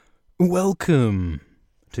Welcome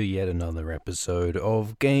to yet another episode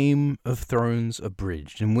of Game of Thrones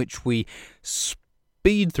Abridged, in which we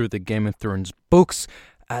speed through the Game of Thrones books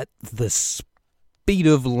at the speed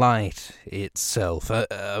of light itself.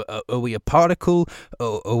 Are we a particle?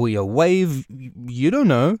 Are we a wave? You don't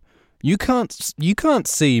know. You can't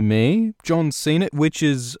see me. John's seen it, which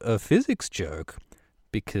is a physics joke,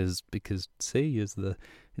 because c is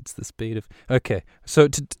it's the speed of. Okay, so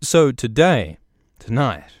tonight.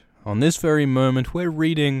 On this very moment, we're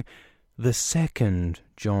reading the second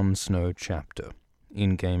Jon Snow chapter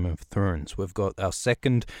in Game of Thrones. We've got our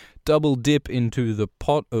second double dip into the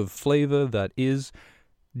pot of flavour that is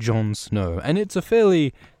Jon Snow. And it's a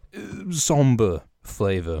fairly somber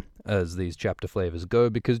flavour, as these chapter flavours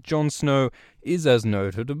go, because Jon Snow is, as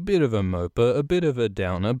noted, a bit of a moper, a bit of a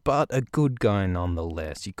downer, but a good guy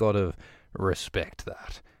nonetheless. You gotta respect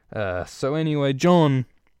that. So anyway, Jon...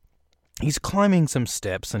 he's climbing some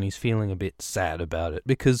steps and he's feeling a bit sad about it,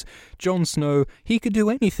 because Jon Snow, he could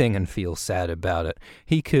do anything and feel sad about it.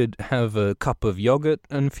 He could have a cup of yogurt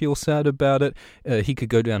and feel sad about it. He could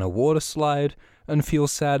go down a water slide and feel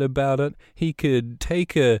sad about it. He could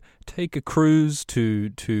take a cruise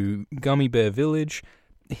to Gummy Bear Village.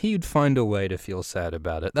 He'd find a way to feel sad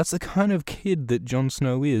about it. That's the kind of kid that Jon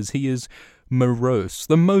Snow is. He is morose,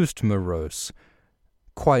 the most morose.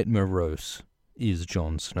 Quite morose is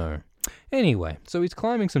Jon Snow. Anyway, so he's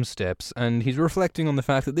climbing some steps, and he's reflecting on the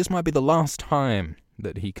fact that this might be the last time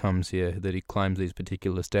that he comes here, that he climbs these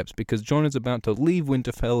particular steps, because Jon is about to leave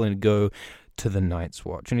Winterfell and go to the Night's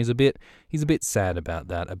Watch, and he's a bit sad about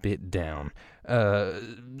that, a bit down.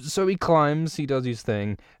 So he climbs, he does his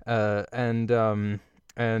thing, and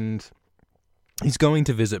he's going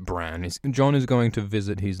to visit Bran. Jon is going to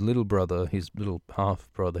visit his little brother, his little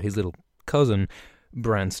half-brother, his little cousin,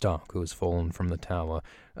 Bran Stark, who has fallen from the tower,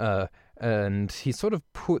 and he sort of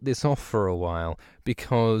put this off for a while,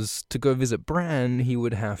 because to go visit Bran, he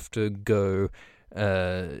would have to go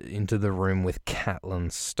into the room with Catelyn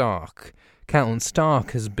Stark. Catelyn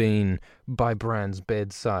Stark has been by Bran's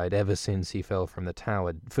bedside ever since he fell from the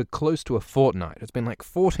tower, for close to a fortnight. It's been like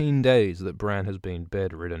 14 days that Bran has been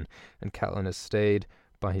bedridden, and Catelyn has stayed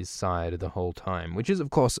by his side the whole time, which is,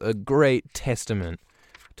 of course, a great testament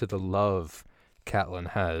to the love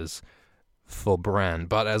Catelyn has for Bran.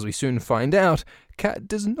 But as we soon find out, Cat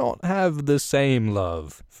does not have the same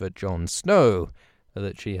love for Jon Snow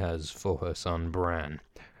that she has for her son Bran.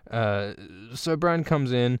 So Bran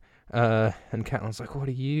comes in, and Catelyn's like, What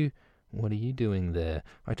are you doing there?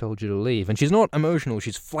 I told you to leave. And she's not emotional,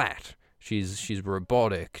 she's flat. She's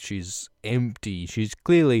robotic, she's empty, she's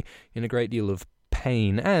clearly in a great deal of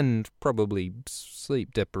pain, and probably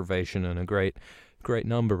sleep deprivation and a great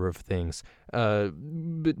number of things,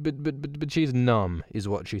 but she's numb, is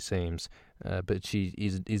what she seems. But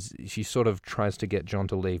she sort of tries to get Jon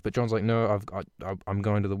to leave, but Jon's like, no, I'm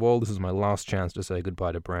going to the wall. This is my last chance to say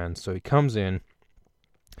goodbye to Bran. So he comes in,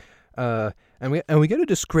 and we get a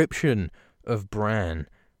description of Bran,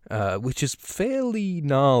 which is fairly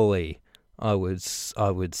gnarly. I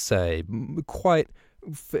would say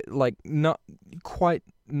not quite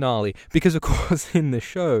gnarly, because of course in the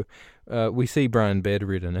show we see Bran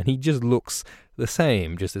bedridden and he just looks the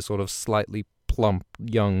same, just this sort of slightly plump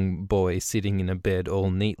young boy sitting in a bed all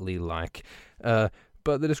neatly like, but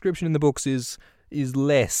the description in the books is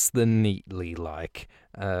less than neatly like.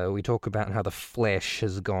 We talk about how the flesh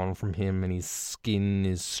has gone from him and his skin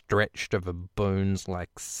is stretched over bones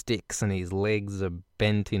like sticks and his legs are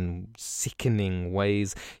bent in sickening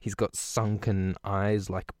ways. He's got sunken eyes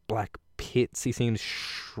like black pits. He seems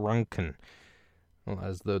shrunken,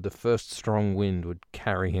 as though the first strong wind would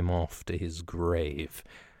carry him off to his grave.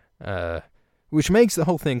 Which makes the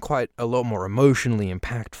whole thing quite a lot more emotionally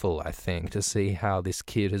impactful, I think, to see how this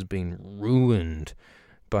kid has been ruined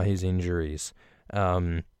by his injuries.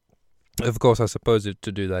 Of course, I suppose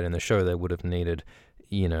to do that in the show, they would have needed,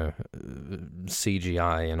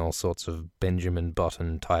 CGI and all sorts of Benjamin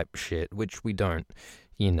Button type shit, which we don't.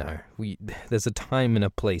 There's a time and a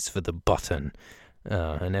place for the button.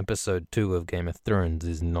 And episode 2 of Game of Thrones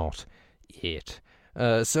is not it.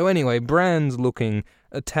 So anyway, Bran's looking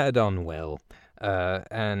a tad unwell.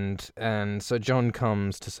 And so Jon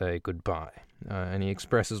comes to say goodbye, and he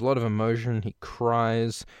expresses a lot of emotion. He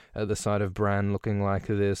cries at the sight of Bran looking like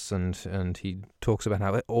this, and he talks about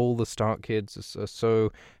how all the Stark kids are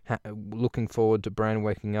so looking forward to Bran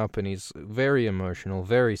waking up, and he's very emotional,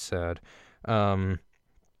 very sad.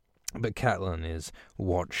 But Catelyn is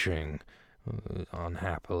watching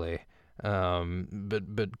unhappily.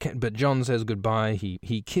 But Jon says goodbye.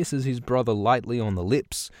 He kisses his brother lightly on the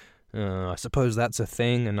lips. I suppose that's a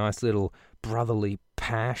thing, a nice little brotherly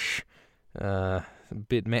pash. a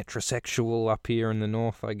bit metrosexual up here in the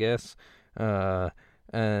north, I guess. But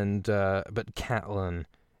Catelyn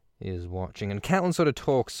is watching, and Catelyn sort of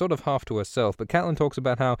talks, sort of half to herself, but Catelyn talks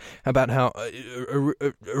about how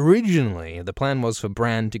originally the plan was for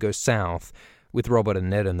Bran to go south with Robert and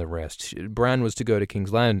Ned and the rest. Bran was to go to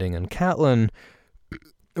King's Landing, and Catelyn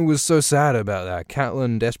was so sad about that.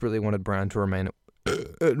 Catelyn desperately wanted Bran to remain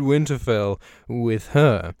at Winterfell with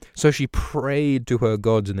her. So she prayed to her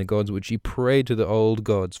gods in the Godswood. She prayed to the old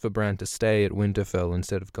gods for Bran to stay at Winterfell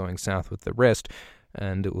instead of going south with the rest.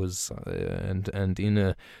 And it was, and in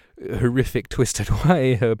a horrific, twisted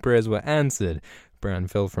way, her prayers were answered. Bran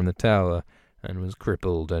fell from the tower and was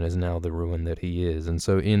crippled and is now the ruin that he is. And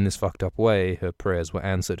so in this fucked up way, her prayers were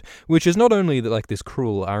answered. Which is not only like this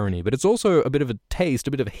cruel irony, but it's also a bit of a taste,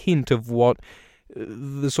 a bit of a hint of what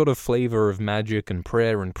the sort of flavor of magic and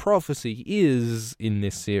prayer and prophecy is in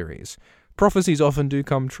this series. Prophecies often do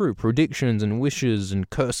come true. Predictions and wishes and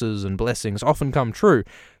curses and blessings often come true,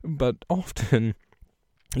 but often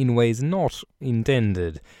in ways not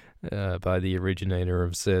intended by the originator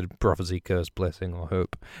of said prophecy, curse, blessing, or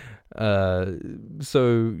hope.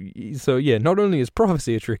 So yeah, not only is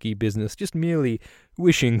prophecy a tricky business, just merely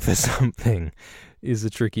wishing for something is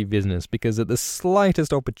a tricky business, because at the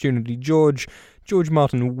slightest opportunity, George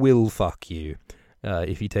Martin will fuck you.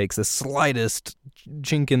 If he takes the slightest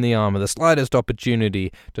chink in the armor, the slightest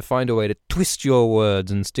opportunity to find a way to twist your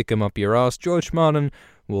words and stick 'em up your ass, George Martin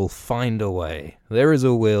will find a way. There is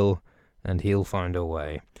a will, and he'll find a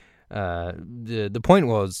way. The point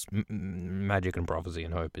was, magic and prophecy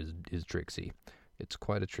and hope is tricksy. It's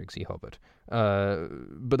quite a tricksy hobbit.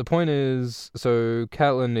 But the point is, so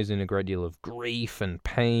Catelyn is in a great deal of grief and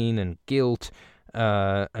pain and guilt,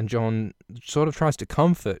 and Jon sort of tries to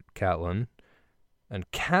comfort Catelyn, and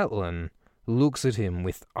Catelyn looks at him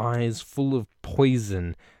with eyes full of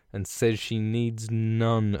poison and says she needs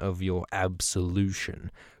none of your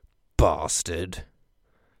absolution, bastard.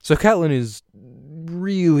 So Catelyn is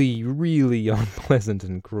really, really unpleasant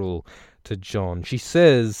and cruel to Jon. She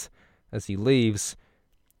says, as he leaves,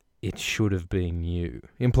 "It should have been you,"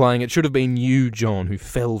 implying it should have been you, Jon, who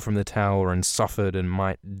fell from the tower and suffered and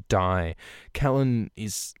might die. Catelyn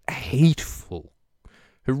is hateful,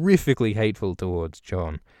 horrifically hateful towards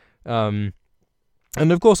Jon.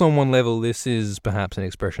 And of course, on one level, this is perhaps an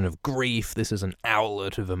expression of grief. This is an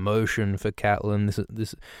outlet of emotion for Catelyn.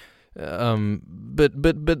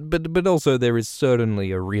 But also there is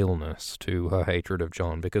certainly a realness to her hatred of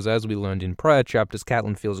Jon, because as we learned in prior chapters,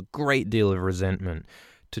 Catelyn feels a great deal of resentment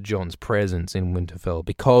to Jon's presence in Winterfell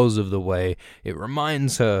because of the way it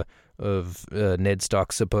reminds her of Ned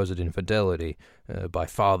Stark's supposed infidelity by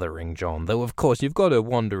fathering Jon. Though, of course, you've got to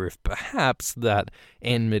wonder if perhaps that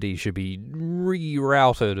enmity should be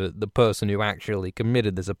rerouted at the person who actually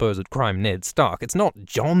committed the supposed crime, Ned Stark. It's not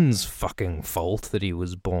Jon's fucking fault that he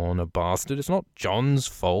was born a bastard. It's not Jon's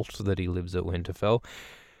fault that he lives at Winterfell.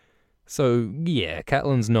 So, yeah,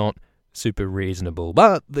 Catelyn's not super reasonable,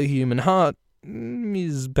 but the human heart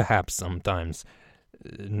is perhaps sometimes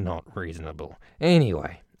not reasonable.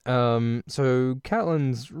 Anyway, so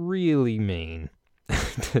Catelyn's really mean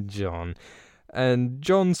to Jon, and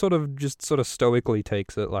Jon sort of stoically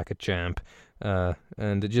takes it like a champ,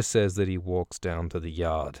 and it just says that he walks down to the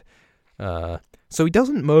yard. So he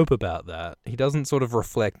doesn't mope about that. He doesn't sort of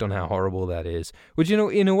reflect on how horrible that is, which, you know,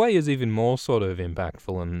 in a way is even more sort of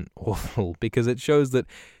impactful and awful, because it shows that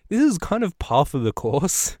this is kind of par of the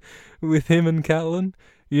course with him and Catelyn.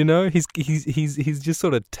 You know, he's just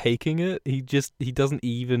sort of taking it. He doesn't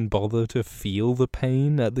even bother to feel the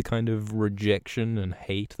pain at the kind of rejection and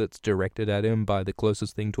hate that's directed at him by the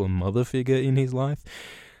closest thing to a mother figure in his life.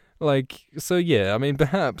 Like, so yeah, I mean,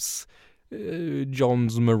 perhaps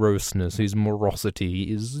Jon's moroseness, his morosity,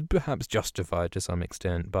 is perhaps justified to some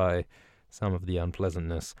extent by some of the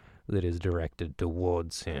unpleasantness that is directed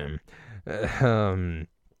towards him.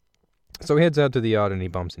 So he heads out to the yard and he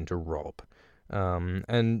bumps into Robb.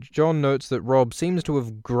 And Jon notes that Robb seems to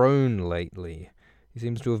have grown lately. He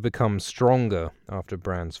seems to have become stronger after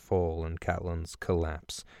Bran's fall and Catelyn's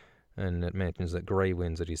collapse. And it mentions that Grey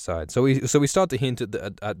Wind's at his side. So we start to hint at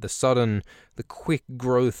the quick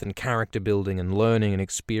growth and character building and learning and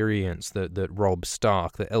experience that Robb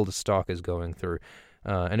Stark, the eldest Stark, is going through.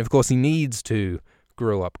 And of course he needs to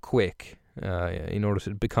grow up quick in order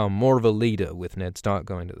to become more of a leader, with Ned Stark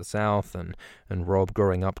going to the south and Robb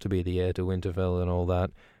growing up to be the heir to Winterfell and all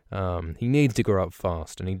that. He needs to grow up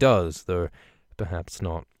fast, and he does, though perhaps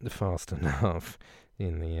not fast enough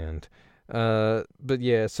in the end. But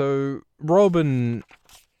yeah, so Robb and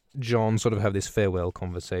Jon sort of have this farewell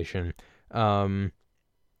conversation, and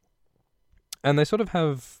they sort of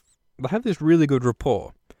have they have this really good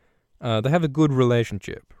rapport. They have a good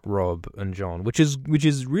relationship, Robb and Jon, which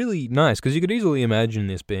is really nice, because you could easily imagine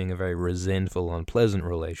this being a very resentful, unpleasant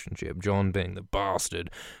relationship. Jon being the bastard,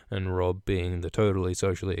 and Robb being the totally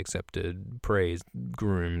socially accepted, praised,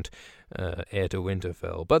 groomed heir to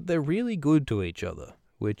Winterfell. But they're really good to each other,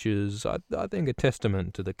 which is, I think, a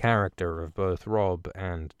testament to the character of both Robb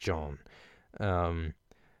and Jon.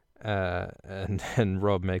 And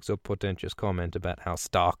Robb makes a portentous comment about how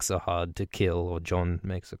Starks are hard to kill, or Jon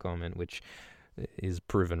makes a comment which is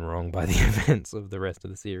proven wrong by the events of the rest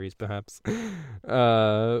of the series, perhaps.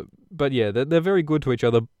 But yeah, they're very good to each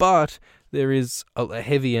other, but there is a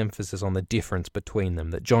heavy emphasis on the difference between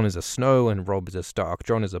them, that Jon is a Snow and Robb is a Stark.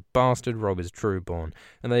 Jon is a bastard, Robb is trueborn,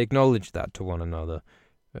 and they acknowledge that to one another.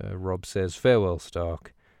 Robb says, "Farewell,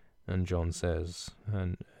 Stark," and Jon says,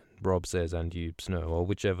 and Robb says, "And you, Snow," or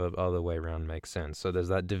whichever other way around makes sense. So there's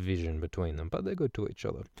that division between them, but they're good to each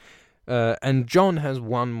other. And Jon has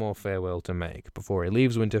one more farewell to make before he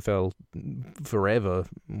leaves Winterfell forever.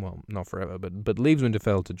 Well, not forever, but leaves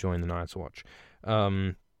Winterfell to join the Night's Watch.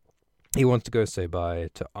 He wants to go say bye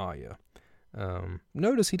to Arya.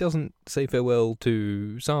 Notice he doesn't say farewell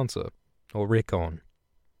to Sansa or Rickon,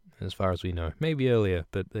 as far as we know. Maybe earlier,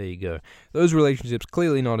 but there you go. Those relationships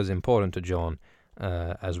clearly not as important to Jon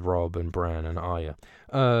as Robb and Bran and Arya.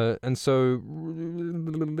 And so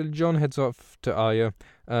Jon heads off to Arya,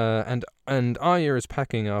 and Arya is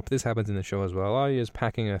packing up. This happens in the show as well. Arya is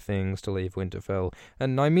packing her things to leave Winterfell,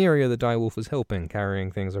 and Nymeria the direwolf is helping,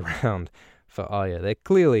 carrying things around for Arya. They're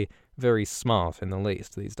clearly very smart, in the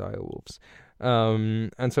least, these direwolves.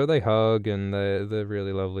 And so they hug, and they're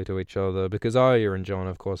really lovely to each other, because Arya and Jon,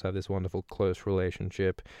 of course, have this wonderful close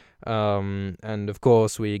relationship. And of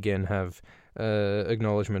course we again have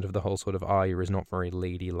acknowledgement of the whole sort of Arya is not very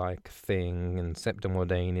ladylike thing, and Septa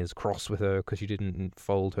Mordane is cross with her because she didn't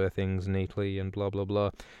fold her things neatly, and blah blah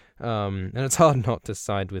blah. And it's hard not to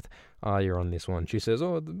side with Arya on this one. She says,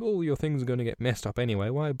 "Oh, all your things are going to get messed up anyway.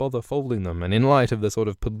 Why bother folding them?" And in light of the sort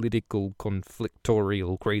of political,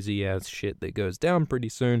 conflictorial, crazy-ass shit that goes down pretty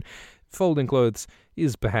soon, folding clothes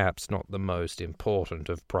is perhaps not the most important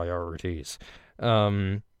of priorities.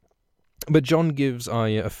 But Jon gives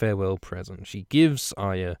Arya a farewell present. She gives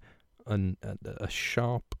Arya a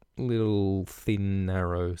sharp, little, thin,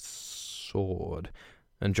 narrow sword.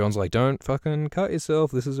 And Jon's like, "Don't fucking cut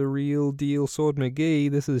yourself. This is a real deal sword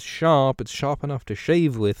McGee. This is sharp. It's sharp enough to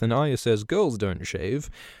shave with." And Arya says, "Girls don't shave,"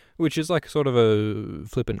 which is like sort of a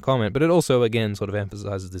flippant comment, but it also, again, sort of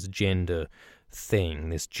emphasizes this gender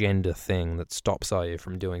thing that stops Arya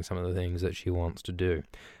from doing some of the things that she wants to do.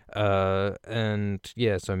 And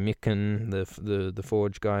yeah, so Mikken, the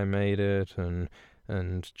forge guy, made it, and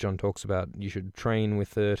Jon talks about you should train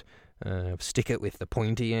with it, stick it with the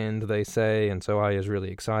pointy end, they say, and so Arya's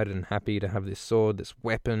really excited and happy to have this sword, this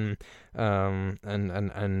weapon,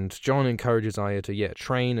 and Jon encourages Arya to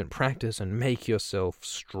train and practice and make yourself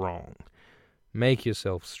strong,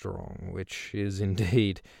 which is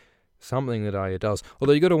indeed something that Arya does.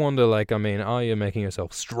 Although you got to wonder, Arya making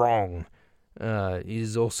herself strong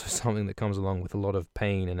is also something that comes along with a lot of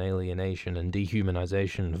pain and alienation and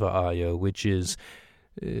dehumanization for Arya, which is,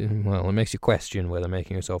 it makes you question whether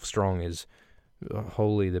making herself strong is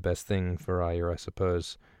wholly the best thing for Arya, I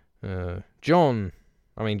suppose. Jon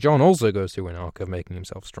also goes through an arc of making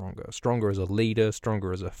himself stronger as a leader,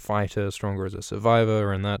 stronger as a fighter, stronger as a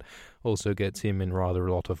survivor, and that also gets him in rather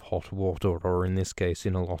a lot of hot water, or in this case,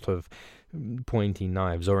 in a lot of pointy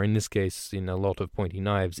knives, in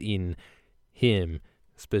him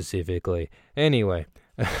specifically. Anyway,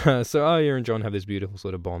 so Arya and Jon have this beautiful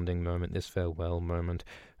sort of bonding moment, this farewell moment,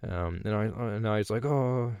 and Arya's like,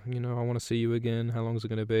 "Oh, I want to see you again. How long is it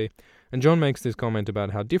going to be?" And Jon makes this comment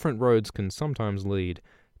about how different roads can sometimes lead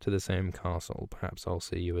to the same castle. Perhaps I'll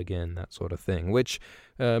see you again, that sort of thing, which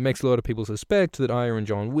makes a lot of people suspect that Arya and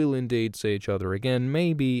Jon will indeed see each other again,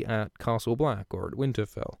 maybe at Castle Black or at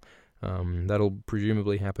Winterfell. That'll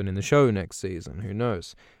presumably happen in the show next season. Who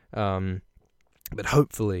knows? But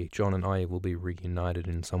hopefully Jon and Arya will be reunited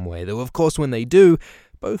in some way. Though, of course, when they do,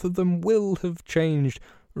 both of them will have changed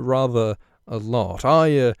rather a lot.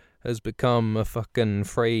 Arya has become a fucking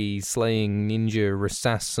Frey-slaying ninja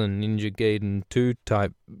assassin, Ninja Gaiden 2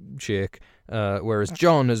 type chick, whereas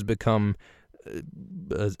Jon has become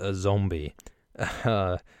a zombie.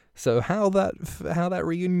 So how that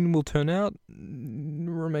reunion will turn out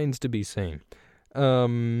remains to be seen.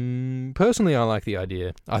 Personally, I like the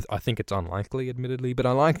idea. I think it's unlikely, admittedly, but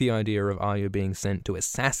I like the idea of Arya being sent to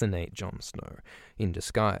assassinate Jon Snow in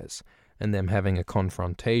disguise, and them having a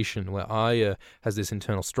confrontation where Arya has this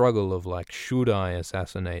internal struggle of like, should I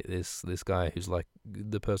assassinate this guy who's like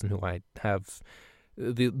the person who I have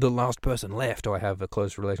the last person left who I have a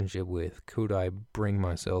close relationship with? Could I bring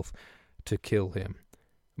myself to kill him?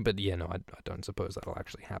 But yeah, no, I don't suppose that'll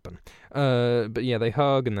actually happen. But yeah, they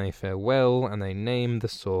hug and they farewell and they name the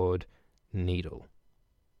sword Needle.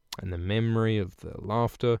 And the memory of their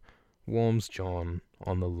laughter warms Jon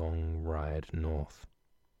on the long ride north.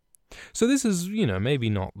 So this is, maybe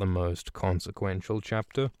not the most consequential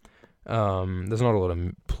chapter. There's not a lot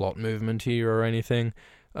of plot movement here or anything.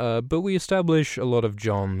 But we establish a lot of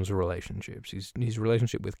Jon's relationships. His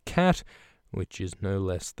relationship with Cat, which is no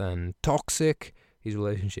less than toxic. His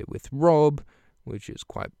relationship with Robb, which is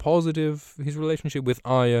quite positive. His relationship with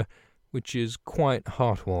Arya, which is quite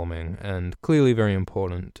heartwarming and clearly very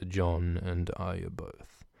important to Jon and Arya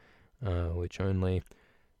both. Which only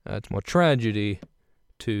adds more tragedy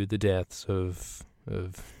to the deaths of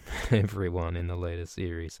everyone in the later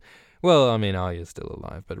series. Well, I mean, Arya's still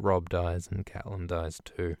alive, but Robb dies and Catelyn dies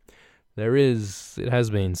too. There is, it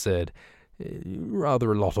has been said,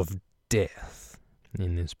 rather a lot of death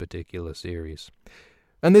in this particular series.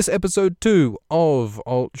 And this episode 2 of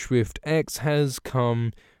Alt Shrift X has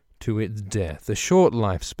come to its death. A short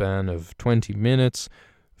lifespan of 20 minutes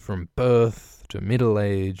from birth to middle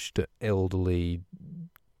age to elderly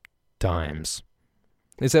times.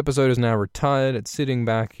 This episode is now retired. It's sitting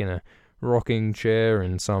back in a rocking chair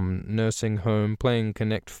in some nursing home, playing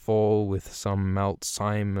Connect Four with some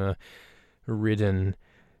Alzheimer-ridden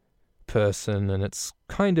person, and it's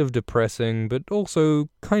kind of depressing, but also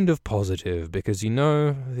kind of positive, because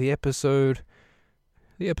the episode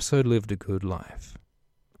lived a good life.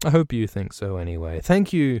 I hope you think so anyway.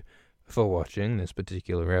 Thank you for watching this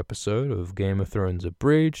particular episode of Game of Thrones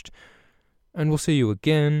Abridged, and we'll see you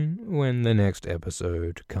again when the next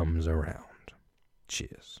episode comes around.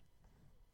 Cheers.